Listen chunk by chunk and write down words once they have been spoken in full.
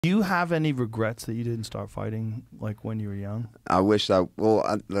Do you have any regrets that you didn't start fighting like when you were young? I wish look,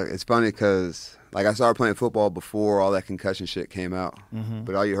 it's funny because like I started playing football before all that concussion shit came out. Mm-hmm.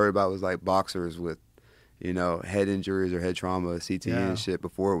 But all you heard about was like boxers with, head injuries or head trauma, CTE and shit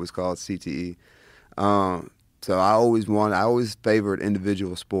before it was called CTE. So I always favored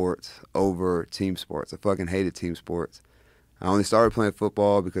individual sports over team sports. I fucking hated team sports. I only started playing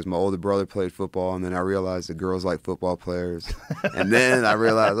football because my older brother played football, and then I realized the girls like football players. And then I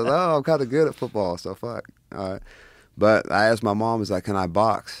realized, oh, I'm kind of good at football, so fuck. All right. But I asked my mom, was like, can I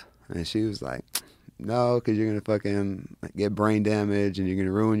box? And she was like, no, because you're going to fucking get brain damage, and you're going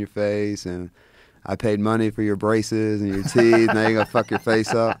to ruin your face, and I paid money for your braces and your teeth, now you're going to fuck your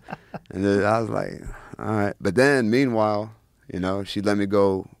face up. And then I was like, all right. But then, meanwhile, she let me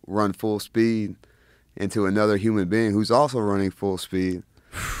go run full speed into another human being who's also running full speed,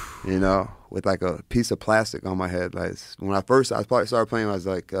 with like a piece of plastic on my head. Like when I probably started playing when I was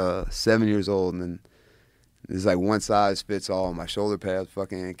like 7 years old, and then it's like one size fits all. My shoulder pads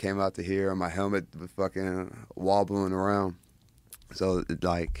fucking came out to here, and my helmet was fucking wobbling around. So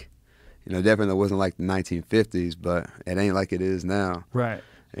definitely wasn't like the 1950s, but it ain't like it is now. Right.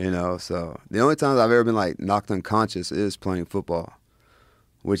 So the only times I've ever been like knocked unconscious is playing football,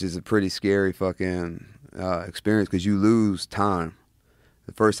 which is a pretty scary fucking experience because you lose time.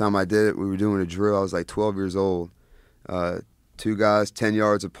 The first time I did it, we were doing a drill. I was like 12 years old. Two guys 10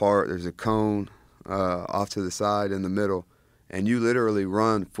 yards apart. There's a cone off to the side in the middle, and you literally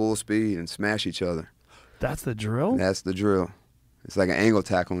run full speed and smash each other. That's the drill? That's the drill. It's like an angle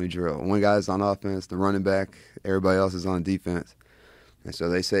tackling drill. One guy's on offense, the running back, everybody else is on defense. And so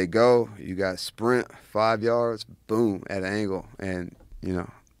they say, go, you got sprint 5 yards, boom, at an angle, and,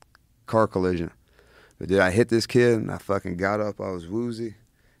 car collision. But dude, I hit this kid, and I fucking got up. I was woozy,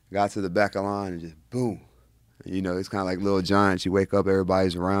 got to the back of the line, and just boom. It's kind of like Little Giants. You wake up,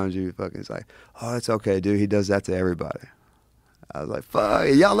 everybody's around you. Fucking, it's like, oh, it's okay, dude. He does that to everybody. I was like, fuck,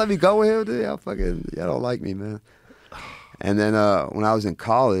 y'all let me go with him, dude. Y'all don't like me, man. And then when I was in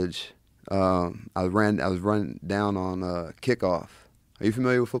college, I was running down on kickoff. Are you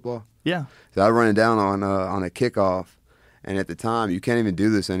familiar with football? Yeah. So I was running down on a kickoff, and at the time, you can't even do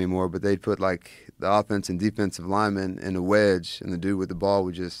this anymore, but they'd put like the offense and defensive linemen in a wedge, and the dude with the ball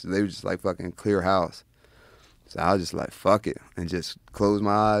would just like fucking clear house. So I was just like, fuck it, and just closed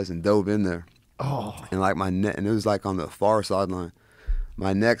my eyes and dove in there. Oh. And like and it was like on the far sideline.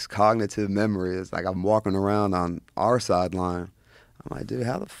 My next cognitive memory is like I'm walking around on our sideline. I'm like, dude,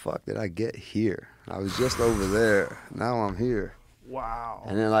 how the fuck did I get here? I was just over there. Now I'm here. Wow.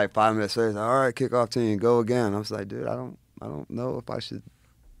 And then like 5 minutes later, all right, kickoff team, go again. I was like, dude, I don't know if I should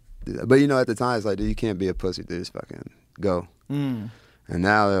do that. But at the time, it's like, dude, you can't be a pussy, dude. Just fucking go. Mm. And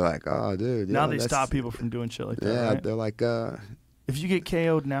now they're like, oh, dude. Now they stop people from doing shit like that. Yeah, right? they're like, if you get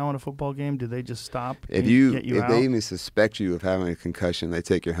KO'd now in a football game, do they just stop? If out? they even suspect you of having a concussion, they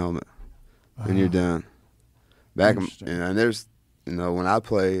take your helmet, and you're done. And there's, when I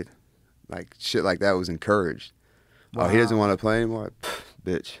played, like shit like that was encouraged. Wow. Oh, he doesn't want to play anymore, pff,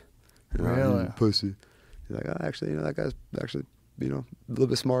 bitch. Really? Pussy. He's like, oh, actually, that guy's actually, a little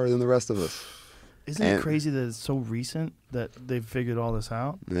bit smarter than the rest of us. Isn't it crazy that it's so recent that they've figured all this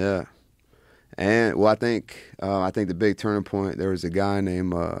out? Yeah. And well, I think the big turning point. There was a guy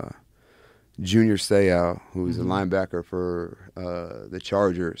named Junior Seau, who was a linebacker for the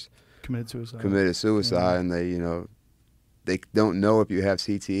Chargers. Committed suicide, and they don't know if you have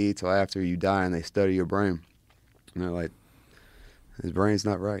CTE till after you die, and they study your brain. And they're like, his brain's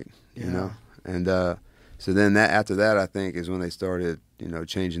not right, And so then after that, I think is when they started,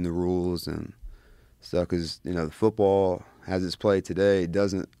 changing the rules and stuff, because the football as it's played today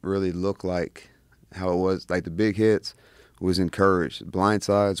doesn't really look like how it was. Like the big hits was encouraged,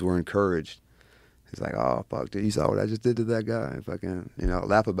 blindsides were encouraged. It's like, oh fuck, dude, you saw what I just did to that guy, and fucking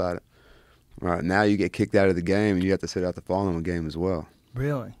laugh about it. All right, now you get kicked out of the game, and you have to sit out the following game as well.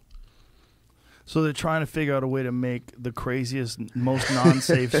 Really? So they're trying to figure out a way to make the craziest, most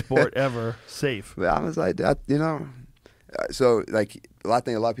non-safe sport ever safe. But I was like, so like I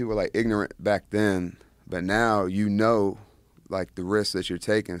think a lot of people were like ignorant back then, but now like the risks that you're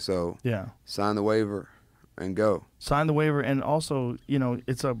taking. So sign the waiver and go. Sign the waiver, and also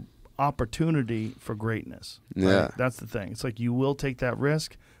it's a opportunity for greatness. Right? Yeah, that's the thing. It's like you will take that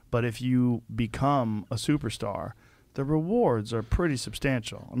risk, but if you become a superstar, the rewards are pretty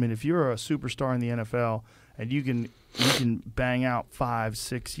substantial. I mean, if you're a superstar in the NFL and you can bang out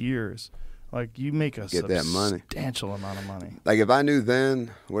 5-6 years, like you make a substantial amount of money. Like if I knew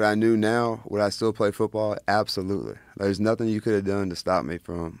then what I knew now, would I still play football? Absolutely. There's nothing you could have done to stop me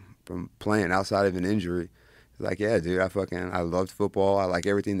from playing outside of an injury. Like, yeah, dude, I loved football. I like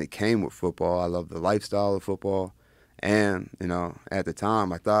everything that came with football. I love the lifestyle of football. And, you know, at the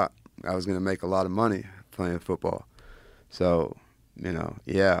time, I thought I was going to make a lot of money playing football. So, you know,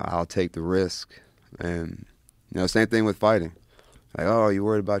 yeah, I'll take the risk. And, you know, same thing with fighting. Like, oh, you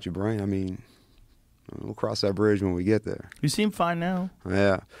worried about your brain? I mean, we'll cross that bridge when we get there. You seem fine now.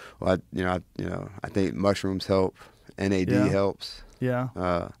 Yeah. Well, I think mushrooms help. NAD helps. Yeah.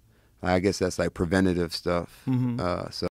 I guess that's like preventative stuff. Mm-hmm. So